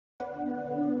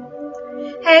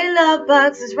Hey love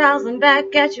bugs, it's Roslynn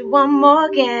back at you one more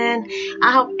again.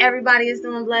 I hope everybody is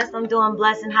doing blessed. I'm doing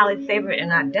blessed and highly favored,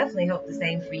 and I definitely hope the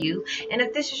same for you. And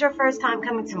if this is your first time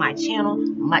coming to my channel,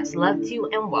 much love to you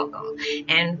and welcome.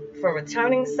 And for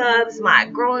returning subs, my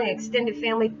growing extended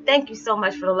family, thank you so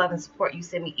much for the love and support you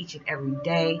send me each and every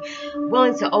day.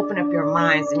 Willing to open up your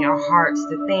minds and your hearts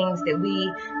to things that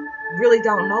we really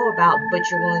don't know about, but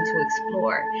you're willing to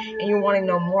explore, and you're wanting to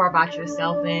know more about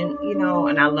yourself, and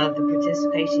and I love the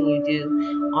participation you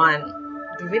do on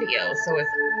the videos. So it's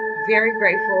very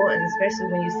grateful, and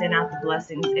especially when you send out the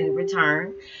blessings in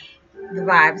return. The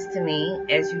vibes to me,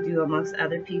 as you do amongst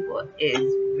other people,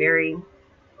 is very,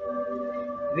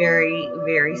 very,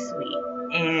 very sweet,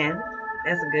 and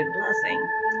that's a good blessing.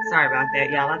 Sorry about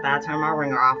that, y'all. I thought I turned my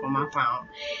ringer off on my phone,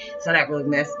 so that really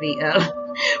messed me up.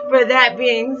 For that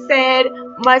being said,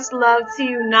 much love to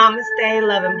you. Namaste,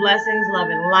 love and blessings, love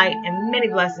and light, and many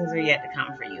blessings are yet to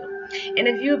come for you. And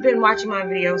if you've been watching my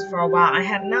videos for a while and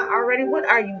have not already, what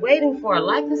are you waiting for?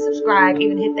 Like and subscribe,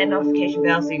 even hit that notification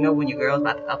bell so you know when your girl's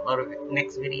about to upload the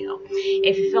next video.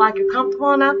 If you feel like you're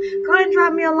comfortable enough, go ahead and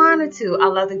drop me a line or two. I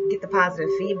love to get the positive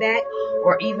feedback,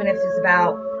 or even if it's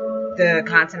about the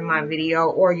content of my video,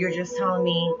 or you're just telling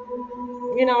me,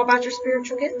 about your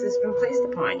spiritual gift that's been placed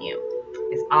upon you.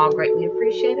 It's all greatly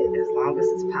appreciated as long as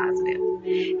it's positive.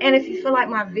 And if you feel like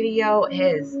my video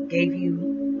has gave you,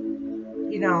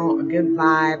 a good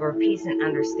vibe or peace and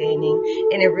understanding,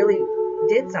 and it really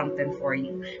did something for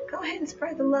you, go ahead and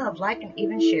spread the love, like and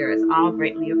even share. It's all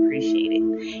greatly appreciated.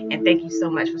 And thank you so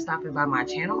much for stopping by my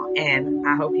channel, and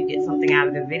I hope you get something out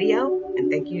of the video,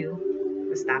 and thank you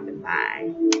for stopping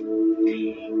by.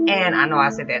 And I know I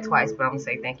said that twice, but I'm gonna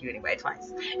say thank you anyway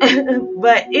twice.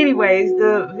 But anyways,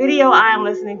 the video I am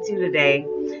listening to today,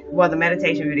 well, the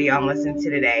meditation video I'm listening to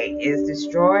today, is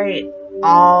Destroy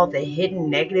All the Hidden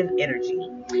Negative Energy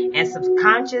and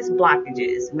Subconscious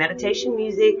Blockages, Meditation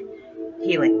Music,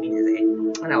 Healing Music.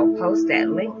 And I will post that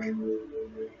link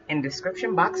in the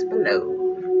description box below.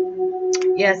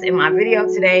 Yes, and my video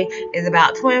today is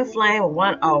about Twin Flame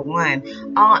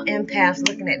 101. All empaths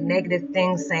looking at negative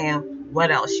things saying, what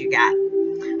else you got?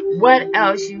 What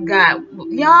else you got?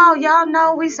 Y'all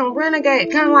know we some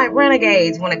renegade, kind of like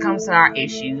renegades when it comes to our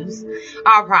issues,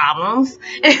 our problems.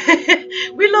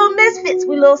 We little misfits,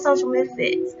 we little social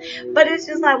misfits. But it's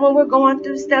just like when we're going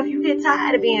through stuff, you get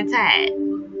tired of being tired.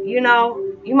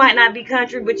 You might not be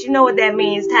country, but you know what that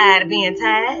means, tired of being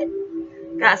tired.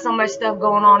 Got so much stuff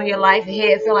going on in your life, your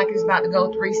head feel like it's about to go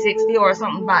 360 or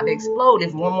something about to explode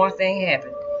if one more thing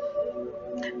happened.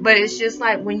 But it's just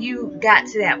like when you got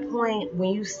to that point, when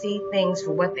you see things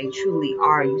for what they truly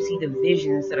are, you see the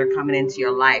visions that are coming into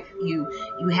your life. You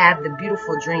have the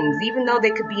beautiful dreams, even though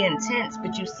they could be intense,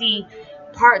 but you see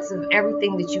parts of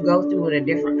everything that you go through on a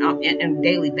different on a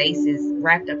daily basis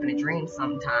wrapped up in a dream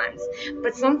sometimes.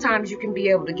 But sometimes you can be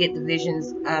able to get the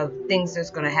visions of things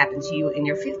that's going to happen to you in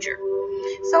your future.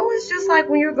 So it's just like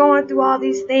when you're going through all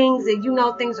these things and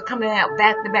things are coming out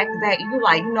back to back to back, you're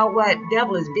like, you know what,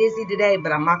 devil is busy today,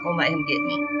 but I'm not going to let him get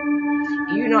me.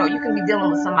 You can be dealing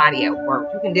with somebody at work.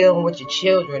 You can deal with your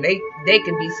children. They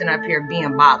can be sitting up here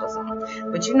being bothersome.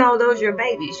 But those are your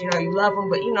babies. You love them,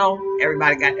 but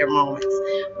everybody got their moments.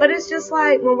 But it's just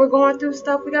like when we're going through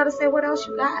stuff, we got to say, what else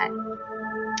you got?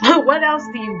 What else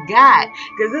do you got?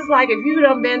 Because it's like if you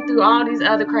done been through all these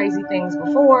other crazy things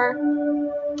before,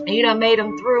 and you done made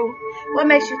them through, what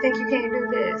makes you think you can't do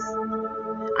this?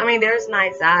 I mean, there's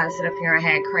nights I sit up here and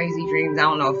had crazy dreams. I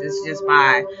don't know if it's just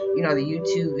by, the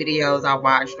YouTube videos I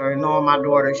watched, or knowing my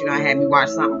daughters, had me watch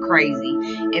something crazy.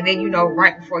 And then,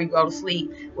 right before you go to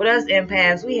sleep, with us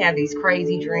empaths, we have these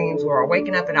crazy dreams where we're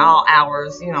waking up at all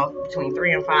hours, between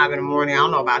 3 and 5 in the morning. I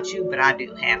don't know about you, but I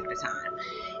do half the time.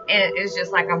 And it's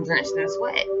just like I'm drenched in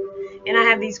sweat. And I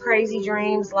have these crazy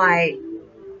dreams like,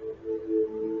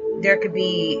 there could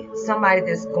be somebody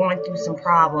that's going through some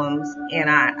problems, and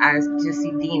I just see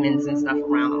demons and stuff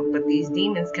around them. But these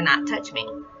demons cannot touch me.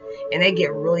 And they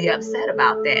get really upset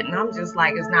about that. And I'm just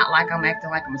like, it's not like I'm acting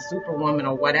like I'm a superwoman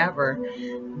or whatever.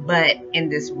 But in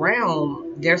this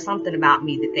realm, there's something about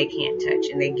me that they can't touch.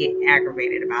 And they get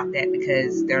aggravated about that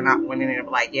because they're not winning. And they're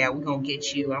like, yeah, we're going to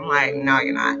get you. I'm like, no,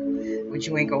 you're not. But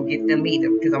you ain't going to get them either.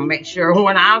 Because I'll make sure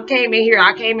when I came in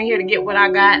here to get what I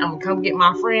got. I'm going to come get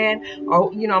my friend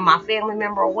or, my family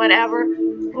member or whatever.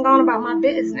 I'm going about my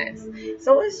business.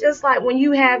 So it's just like when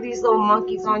you have these little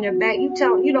monkeys on your back, you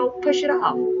tell them, push it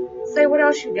off. Say what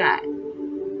else you got.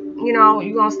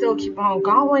 You're going to still keep on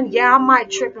going. Yeah, I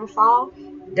might trip and fall.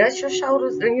 Dust your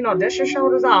shoulders, dust your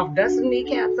shoulders off. Dust the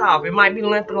kneecaps off. It might be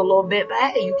limping a little bit, but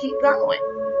hey, you keep going.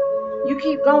 You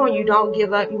keep going. You don't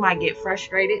give up. You might get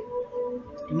frustrated.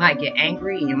 You might get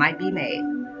angry and you might be mad.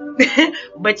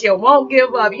 But you won't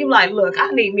give up. You like, look,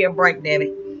 I need me a break, damn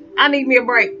it. I need me a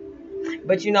break.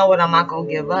 But you know what? I'm not going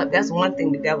to give up. That's one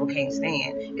thing the devil can't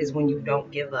stand, is when you don't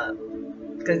give up.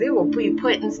 Because they will be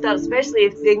putting stuff, especially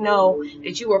if they know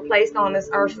that you were placed on this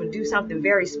earth to do something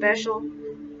very special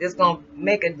that's going to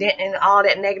make a dent in all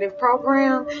that negative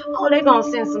program. Oh, they're going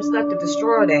to send some stuff to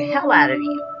destroy the hell out of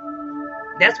you.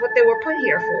 That's what they were put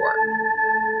here for.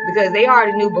 Because they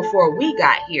already knew before we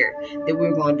got here that we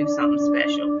were going to do something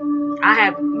special.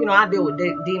 I deal with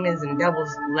demons and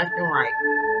devils left and right.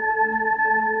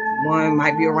 One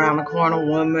might be around the corner.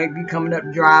 One might be coming up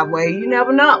the driveway. You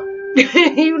never know.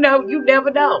 You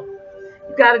never know.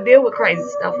 You got to deal with crazy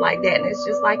stuff like that. And it's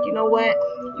just like, you know what?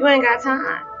 You ain't got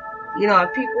time. You know,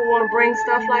 if people want to bring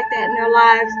stuff like that in their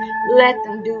lives, let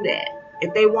them do that.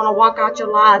 If they want to walk out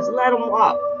your lives, let them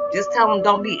walk. Just tell them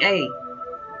don't be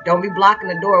blocking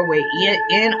the doorway.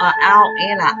 In or out,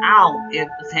 in or out. If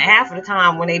half of the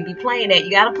time when they be playing that,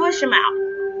 you got to push them out.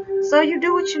 So you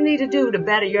do what you need to do to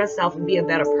better yourself and be a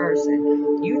better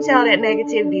person. You tell that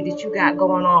negativity that you got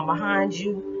going on behind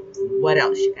you what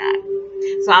else you got.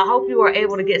 So I hope you were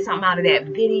able to get something out of that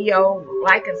video.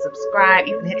 Like and subscribe.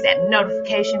 You can hit that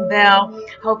notification bell.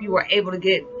 Hope you were able to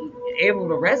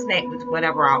resonate with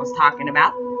whatever I was talking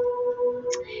about.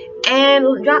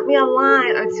 And drop me a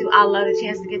line or two. I love the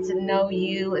chance to get to know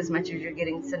you as much as you're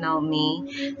getting to know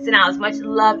me. Send out as much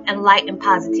love and light and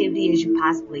positivity as you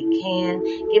possibly can.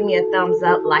 Give me a thumbs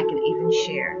up, like, and even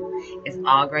share. It's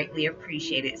all greatly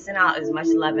appreciated. Send out as much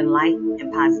love and light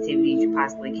and positivity as you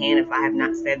possibly can. If I have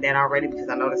not said that already, because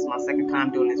I know this is my second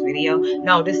time doing this video.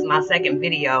 No, this is my second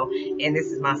video, and this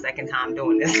is my second time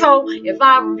doing this. So if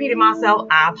I repeated myself,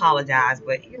 I apologize.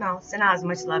 But, you know, send out as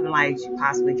much love and light as you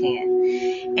possibly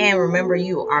can. And remember,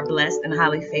 you are blessed and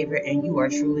highly favored, and you are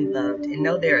truly loved. And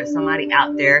know there is somebody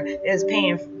out there that is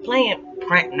praying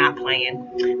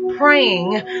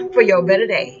for your better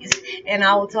days. And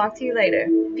I will talk to you later.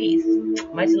 Peace.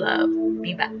 Much love.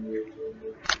 Be back.